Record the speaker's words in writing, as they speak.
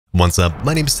What's up,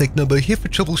 my name is Technobo here for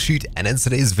Troubleshoot, and in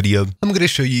today's video, I'm going to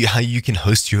show you how you can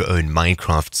host your own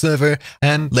Minecraft server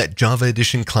and let Java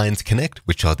Edition clients connect,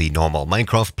 which are the normal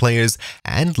Minecraft players,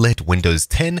 and let Windows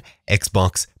 10,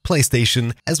 Xbox,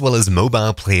 PlayStation, as well as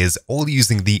mobile players all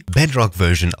using the Bedrock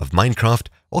version of Minecraft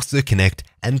also connect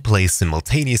and play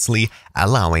simultaneously,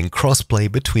 allowing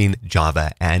crossplay between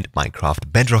Java and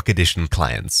Minecraft Bedrock Edition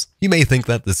clients. You may think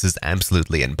that this is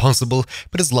absolutely impossible,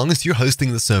 but as long as you're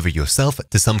hosting the server yourself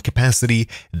to some capacity,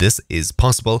 this is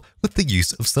possible with the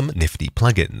use of some nifty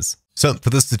plugins. So for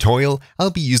this tutorial, I'll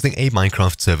be using a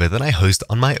Minecraft server that I host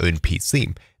on my own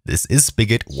PC. This is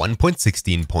Spigot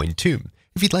 1.16.2.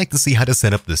 If you'd like to see how to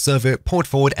set up the server, port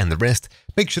forward, and the rest,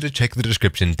 make sure to check the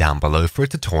description down below for a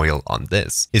tutorial on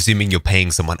this. Assuming you're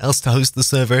paying someone else to host the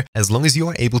server, as long as you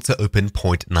are able to open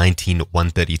port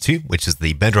 19132, which is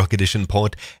the Bedrock Edition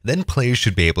port, then players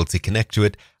should be able to connect to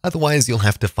it. Otherwise, you'll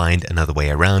have to find another way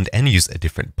around and use a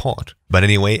different port. But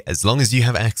anyway, as long as you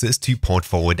have access to port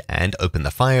forward and open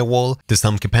the firewall to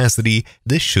some capacity,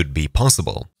 this should be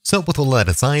possible. So with all that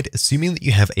aside, assuming that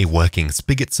you have a working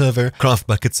Spigot server, Craft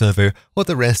Bucket server, or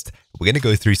the rest, we're going to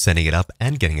go through setting it up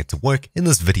and getting it to work in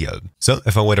this video. So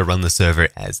if I were to run the server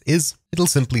as is, it'll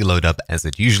simply load up as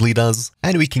it usually does,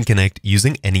 and we can connect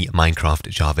using any Minecraft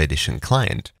Java Edition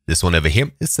client. This one over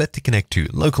here is set to connect to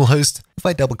localhost. If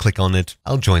I double click on it,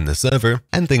 I'll join the server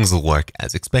and things will work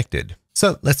as expected.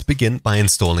 So let's begin by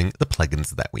installing the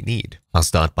plugins that we need. I'll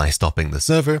start by stopping the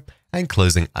server and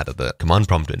closing out of the command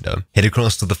prompt window. Head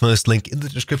across to the first link in the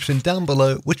description down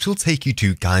below, which will take you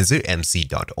to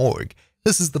GeyserMC.org.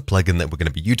 This is the plugin that we're going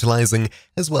to be utilizing,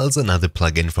 as well as another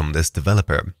plugin from this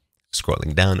developer.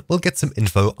 Scrolling down, we'll get some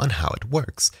info on how it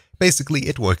works. Basically,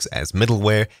 it works as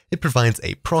middleware. It provides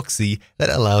a proxy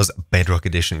that allows Bedrock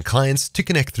Edition clients to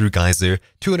connect through Geyser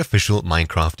to an official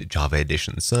Minecraft Java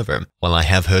Edition server. While I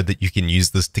have heard that you can use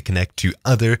this to connect to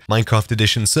other Minecraft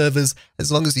Edition servers,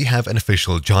 as long as you have an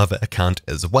official Java account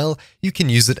as well, you can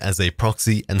use it as a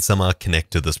proxy and somehow connect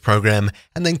to this program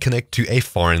and then connect to a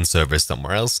foreign server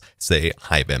somewhere else, say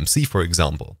GeyserMC for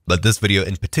example. But this video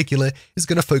in particular is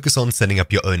going to focus on setting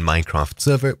up your own Minecraft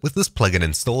server with this plugin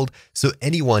installed, so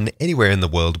anyone anywhere in the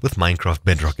world with Minecraft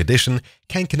Bedrock Edition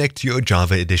can connect to your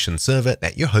Java Edition server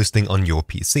that you're hosting on your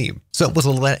PC. So with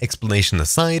all that explanation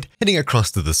aside, heading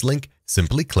across to this link,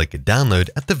 simply click download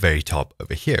at the very top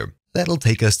over here. That'll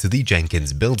take us to the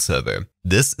Jenkins build server.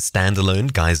 This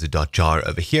standalone Geyser.jar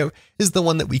over here is the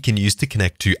one that we can use to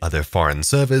connect to other foreign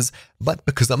servers, but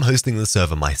because I'm hosting the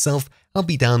server myself, I'll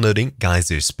be downloading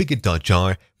Geyser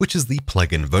Spigot.jar, which is the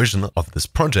plugin version of this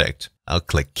project. I'll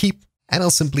click keep, and I'll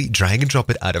simply drag and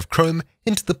drop it out of Chrome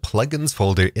into the plugins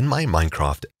folder in my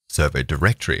Minecraft server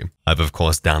directory. I've of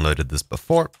course downloaded this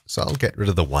before, so I'll get rid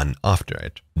of the one after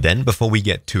it. Then before we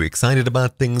get too excited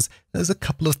about things, there's a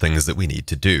couple of things that we need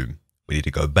to do. We need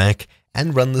to go back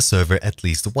and run the server at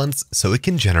least once so it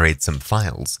can generate some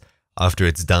files. After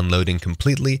it's done loading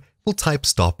completely, we'll type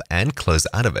stop and close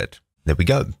out of it. There we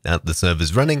go. Now that the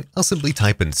server's running, I'll simply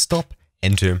type in stop,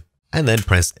 enter, and then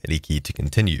press any key to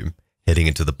continue. Heading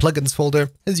into the plugins folder,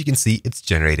 as you can see, it's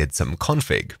generated some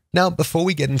config. Now, before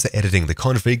we get into editing the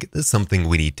config, there's something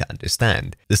we need to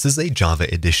understand. This is a Java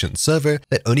Edition server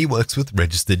that only works with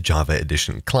registered Java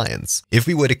Edition clients. If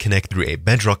we were to connect through a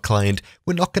Bedrock client,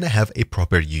 we're not going to have a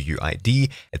proper UUID,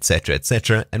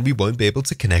 etc., and we won't be able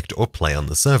to connect or play on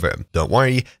the server. Don't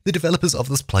worry, the developers of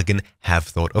this plugin have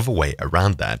thought of a way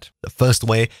around that. The first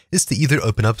way is to either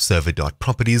open up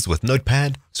server.properties with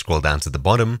Notepad, scroll down to the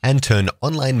bottom, and turn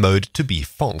online mode to be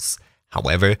false.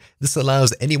 However, this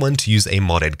allows anyone to use a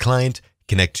modded client,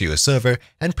 connect to your server,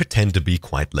 and pretend to be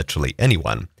quite literally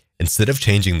anyone. Instead of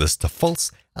changing this to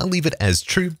false, I'll leave it as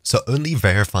true, so only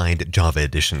verified Java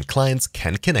Edition clients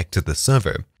can connect to the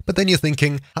server. But then you're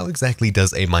thinking, how exactly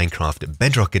does a Minecraft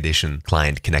Bedrock Edition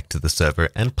client connect to the server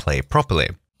and play properly?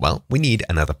 Well, we need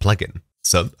another plugin.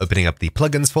 So, opening up the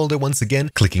plugins folder once again,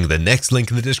 clicking the next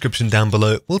link in the description down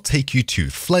below will take you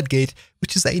to Floodgate,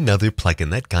 which is another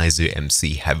plugin that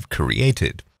GeyserMC have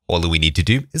created. All we need to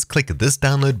do is click this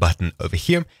download button over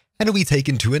here, and it'll be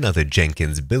taken to another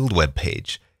Jenkins build web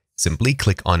page. Simply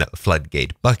click on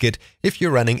Floodgate Bucket if you're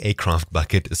running a Craft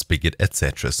Bucket, Spigot,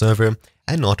 etc. server,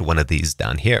 and not one of these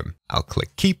down here. I'll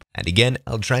click keep, and again,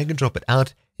 I'll drag and drop it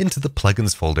out into the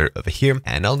plugins folder over here,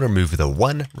 and I'll remove the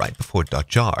one right before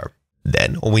 .jar.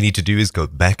 Then all we need to do is go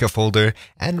back a folder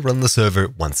and run the server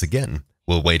once again.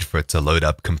 We'll wait for it to load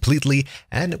up completely,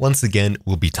 and once again,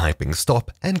 we'll be typing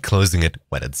stop and closing it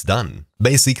when it's done.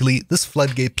 Basically, this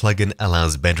Floodgate plugin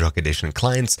allows Bedrock Edition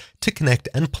clients to connect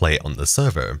and play on the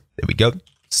server. There we go,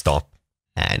 stop,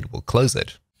 and we'll close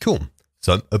it. Cool.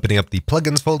 So opening up the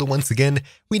plugins folder once again,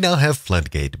 we now have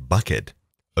Floodgate bucket.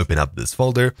 Open up this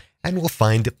folder and we'll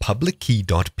find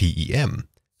public-key.pem.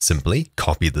 Simply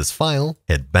copy this file,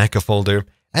 head back a folder,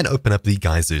 and open up the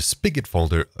Geyser spigot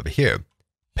folder over here.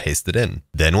 Paste it in.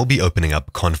 Then we'll be opening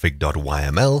up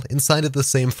config.yml inside of the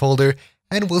same folder,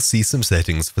 and we'll see some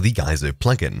settings for the Geyser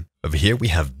plugin. Over here we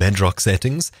have Bedrock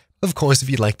settings. Of course, if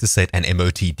you'd like to set an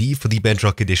MOTD for the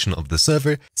Bedrock edition of the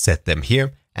server, set them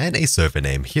here, and a server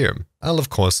name here. I'll of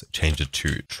course change it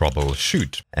to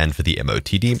troubleshoot, and for the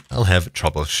MOTD, I'll have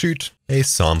troubleshoot a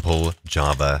sample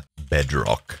Java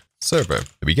Bedrock server.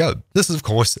 There we go. This of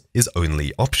course is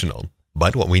only optional,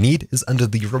 but what we need is under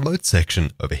the remote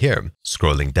section over here.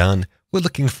 Scrolling down, we're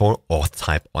looking for auth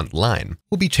type online.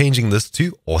 We'll be changing this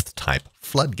to auth type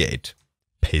Floodgate.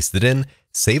 Paste it in,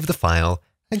 save the file,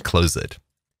 and close it.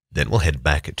 Then we'll head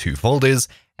back 2 folders,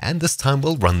 and this time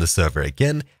we'll run the server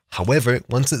again. However,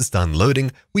 once it's done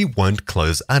loading, we won't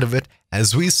close out of it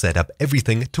as we set up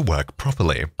everything to work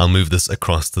properly. I'll move this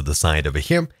across to the side over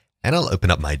here, and I'll open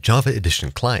up my Java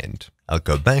Edition client. I'll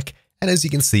go back, and as you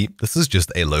can see, this is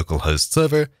just a localhost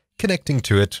server. Connecting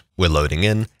to it, we're loading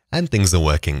in, and things are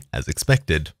working as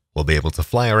expected. We'll be able to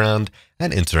fly around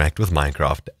and interact with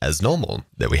Minecraft as normal.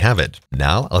 There we have it.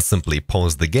 Now I'll simply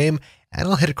pause the game, and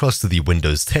I'll head across to the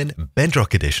Windows 10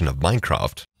 Bedrock edition of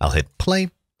Minecraft. I'll hit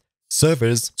play,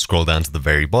 servers, scroll down to the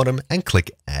very bottom and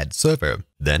click add server.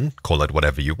 Then call it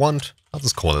whatever you want. I'll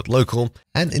just call it local,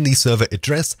 and in the server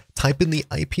address, type in the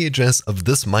IP address of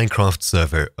this Minecraft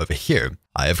server over here.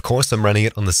 I of course am running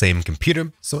it on the same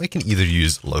computer, so I can either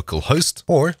use localhost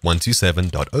or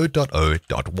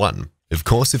 127.0.0.1. Of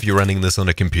course, if you're running this on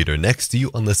a computer next to you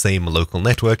on the same local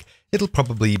network, it'll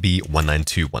probably be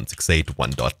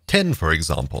 192.168.1.10, for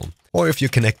example. Or if you're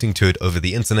connecting to it over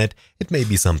the internet, it may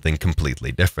be something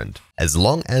completely different. As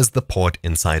long as the port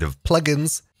inside of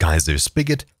plugins, Geyser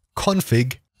spigot,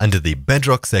 config, under the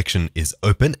Bedrock section is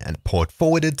open and port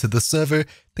forwarded to the server,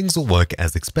 things will work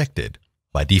as expected.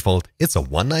 By default, it's a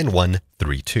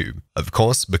 191.3.2. Of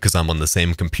course, because I'm on the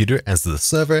same computer as the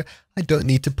server, I don't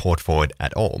need to port forward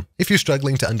at all. If you're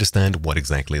struggling to understand what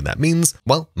exactly that means,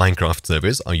 well, Minecraft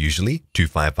servers are usually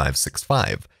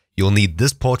 25565. You'll need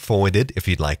this port forwarded if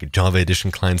you'd like Java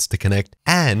Edition clients to connect,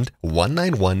 and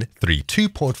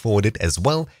 191.3.2 port forwarded as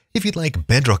well if you'd like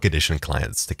Bedrock Edition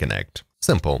clients to connect.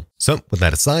 Simple. So with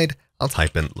that aside, I'll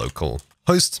type in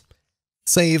localhost,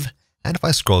 save, and if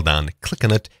I scroll down, click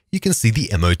on it, you can see the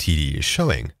MOTD is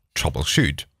showing,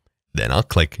 troubleshoot. Then I'll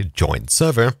click join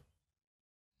server,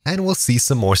 and we'll see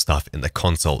some more stuff in the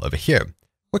console over here.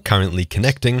 We're currently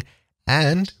connecting,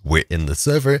 and we're in the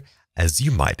server, as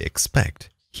you might expect.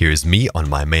 Here's me on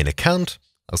my main account.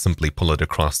 I'll simply pull it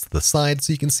across to the side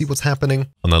so you can see what's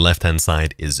happening. On the left-hand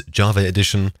side is Java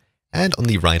Edition, and on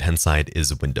the right-hand side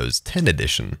is Windows 10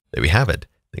 Edition. There we have it.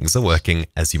 Things are working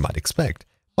as you might expect.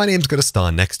 My name's got a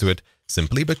star next to it,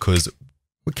 simply because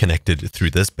we're connected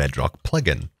through this Bedrock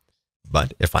plugin.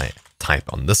 But if I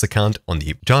type on this account on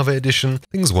the Java Edition,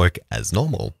 things work as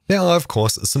normal. There are of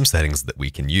course some settings that we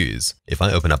can use. If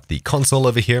I open up the console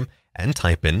over here and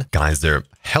type in Geyser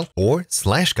help or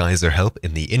 /Geyser help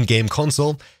in the in-game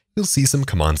console, you'll see some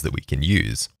commands that we can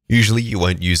use. Usually you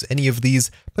won't use any of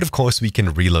these, but of course we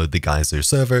can reload the Geyser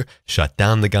server, shut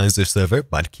down the Geyser server,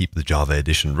 but keep the Java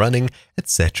Edition running,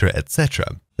 etc,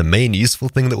 etc. The main useful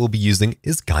thing that we'll be using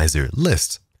is Geyser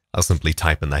list. I'll simply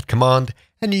type in that command,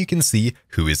 and you can see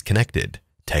who is connected.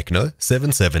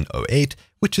 Techno7708,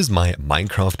 which is my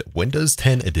Minecraft Windows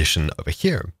 10 edition over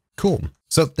here. Cool.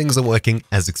 So things are working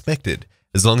as expected.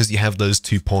 As long as you have those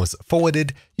 2 ports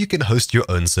forwarded, you can host your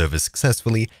own server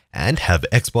successfully and have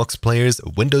Xbox players,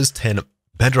 Windows 10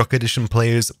 Bedrock Edition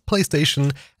players,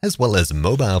 PlayStation, as well as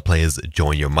mobile players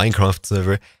join your Minecraft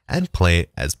server and play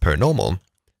as per normal.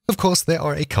 Of course, there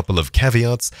are a couple of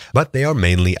caveats, but they are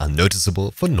mainly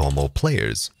unnoticeable for normal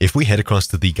players. If we head across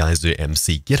to the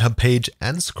GeyserMC GitHub page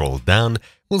and scroll down,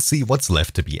 we'll see what's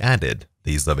left to be added.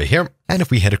 These over here. And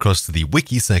if we head across to the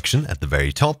wiki section at the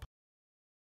very top,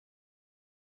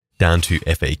 down to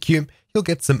FAQ, you'll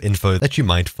get some info that you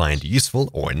might find useful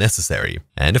or necessary.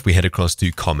 And if we head across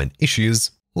to common issues,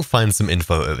 we'll find some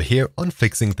info over here on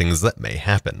fixing things that may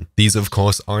happen. These of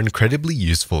course are incredibly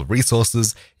useful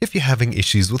resources if you're having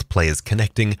issues with players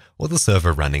connecting or the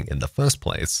server running in the first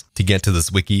place. To get to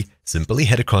this wiki, simply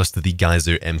head across to the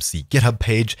GeyserMC GitHub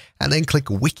page and then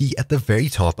click wiki at the very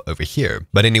top over here.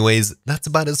 But anyways, that's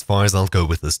about as far as I'll go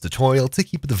with this tutorial to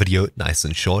keep the video nice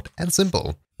and short and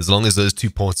simple. As long as those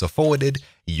 2 ports are forwarded,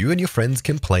 you and your friends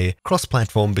can play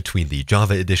cross-platform between the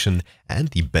Java Edition and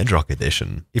the Bedrock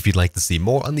Edition. If you'd like to see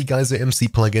more on the GeyserMC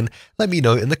plugin, let me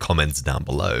know in the comments down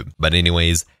below. But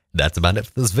anyways, that's about it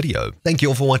for this video. Thank you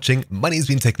all for watching. My name's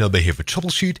been Technobo here for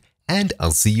Troubleshoot, and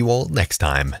I'll see you all next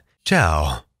time.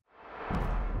 Ciao.